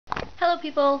Hello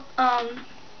people, hi.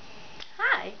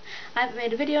 I haven't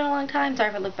made a video in a long time. Sorry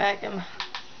if I look back, it's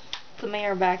the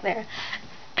mayor back there.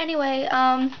 Anyway,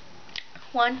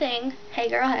 one thing, hey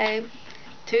girl, hey.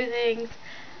 Two things,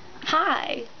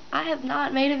 hi. I have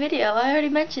not made a video. I already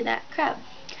mentioned that. Crap.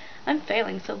 I'm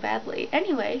failing so badly.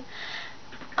 Anyway,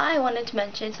 I wanted to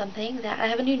mention something, that I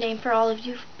have a new name for all of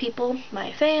you people,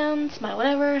 my fans, my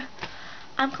whatever.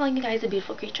 I'm calling you guys the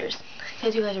beautiful creatures.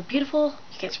 Because you guys are beautiful,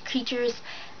 you guys are creatures.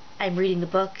 I'm reading the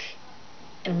book,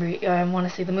 and I want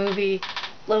to see the movie,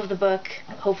 love the book,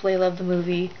 hopefully I love the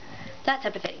movie, that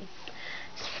type of thing.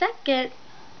 Second,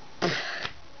 I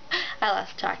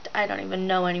lost track, I don't even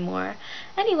know anymore.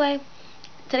 Anyway,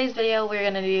 today's video we're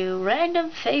going to do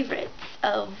random favorites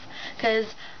of,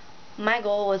 because my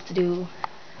goal was to do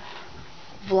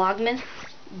Vlogmas,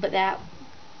 but that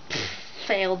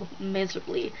failed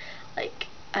miserably. Like,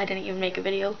 I didn't even make a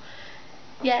video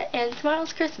yet, and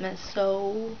tomorrow's Christmas,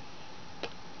 so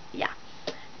yeah.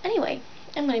 Anyway,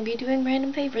 I'm going to be doing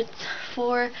random favorites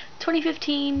for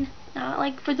 2015, not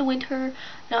like for the winter,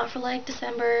 not for like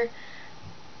December.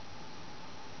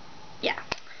 Yeah.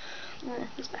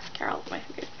 This mascara all over my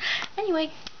fingers.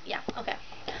 Anyway, yeah, okay.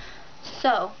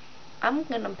 So, I'm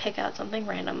going to pick out something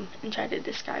random and try to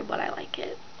describe why I like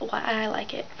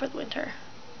it for the winter.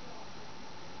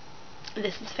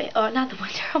 This is not the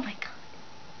winter, oh my god.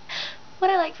 What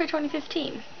I like for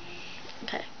 2015.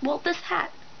 Okay, well, this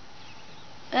hat.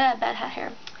 Bad hat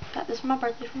hair. Got this for my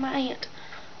birthday from my aunt.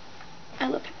 I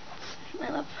love hats. I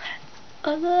love hats.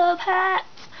 I love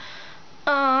hats.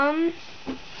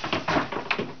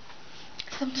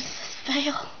 Some just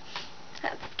fail.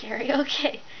 That's scary.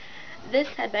 Okay. This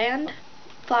headband,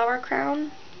 flower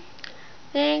crown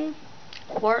thing,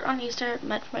 wore it on Easter,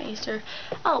 meant for my Easter.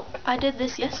 Oh, I did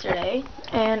this yesterday,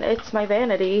 and it's my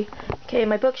vanity. Okay,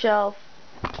 my bookshelf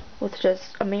with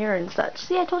just a mirror and such.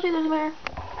 See, I told you there's a mirror.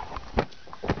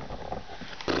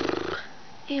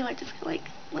 Ew, I just got like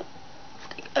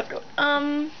lipstick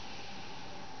everywhere.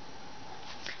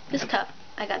 This cup,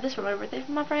 I got this for my birthday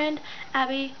from my friend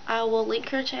Abby. I will link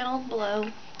her channel below.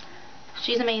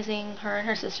 She's amazing. Her and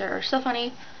her sister are so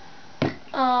funny.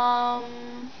 I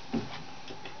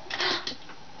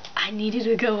needed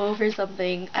to go over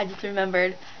something. I just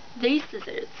remembered. These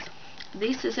scissors.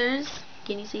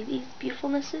 Can you see these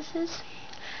beautifulnesses?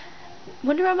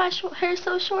 Wonder why my hair is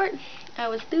so short? I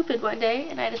was stupid one day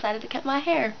and I decided to cut my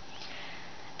hair.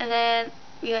 And then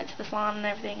we went to the salon and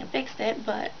everything and fixed it,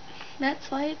 but that's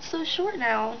why it's so short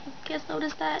now. You guys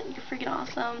noticed that? You're freaking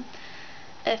awesome.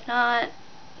 If not,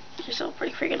 you're still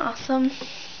pretty freaking awesome.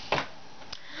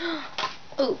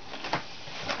 Ooh.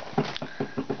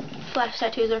 Flash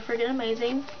tattoos are freaking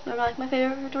amazing. They're like my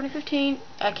favorite for 2015.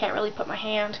 I can't really put my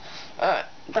hand, but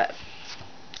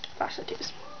flash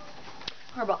tattoos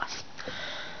are boss.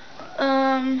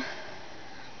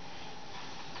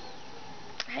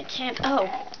 I can't.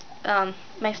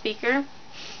 My speaker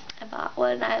I bought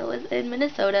when I was in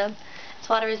Minnesota. It's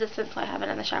water resistant, so I have it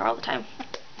in the shower all the time.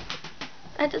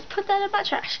 I just put that in my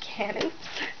trash can.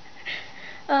 Oops.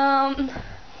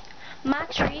 My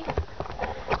tree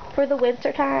for the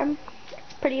winter time.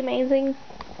 It's pretty amazing.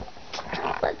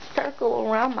 Let's circle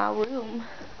around my room.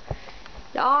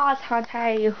 Yas,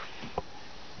 hunty.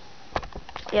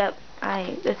 Yep,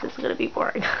 this is gonna be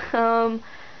boring.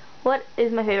 What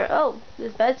is my favorite? Oh,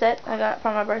 this bed set I got for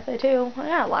my birthday too. I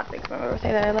got a lot of things for my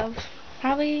birthday that I love.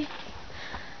 Probably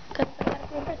because I got it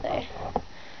for my birthday.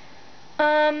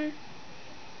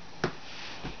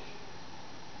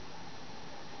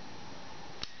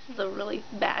 This is a really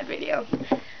bad video.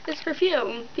 This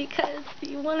perfume, because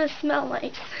you want to smell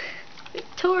like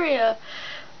Victoria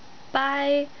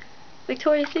by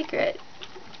Victoria's Secret.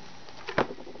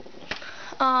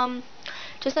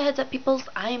 Just a heads up, peoples,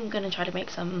 I'm gonna try to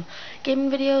make some gaming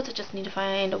videos. I just need to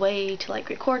find a way to like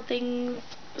record things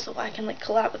so I can like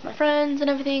collab with my friends and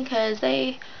everything, because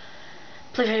they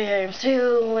play video games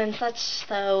too and such,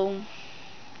 so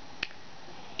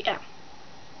yeah.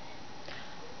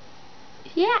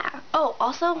 Oh,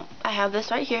 also, I have this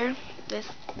right here. This,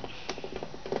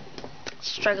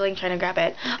 struggling trying to grab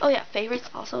it. Oh yeah, favorites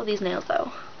also, these nails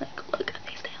though. Like, look at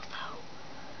these nails though.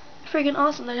 Freaking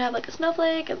awesome. They have like a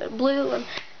snowflake and they're blue and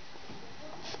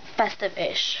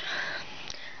festive-ish.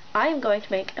 I am going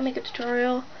to make a makeup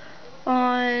tutorial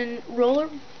on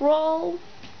Rollerball.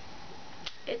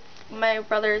 It's my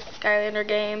brother's Skylander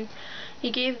game.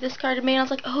 He gave this card to me and I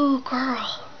was like, oh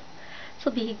girl, this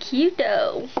will be cute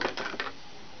though.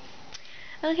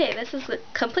 Okay, this is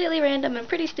completely random and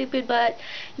pretty stupid, but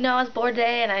you know, I was bored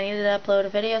today and I needed to upload a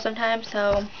video sometime,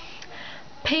 so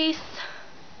peace,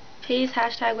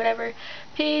 hashtag whatever,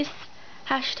 peace,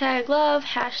 Hashtag love,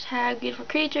 hashtag beautiful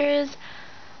creatures.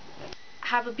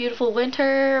 Have a beautiful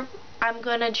winter. I'm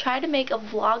gonna try to make a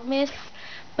Vlogmas,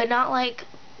 but not like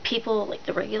people like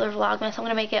the regular Vlogmas. I'm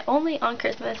gonna make it only on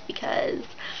Christmas because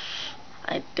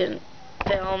I didn't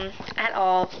film at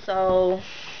all. So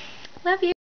love you.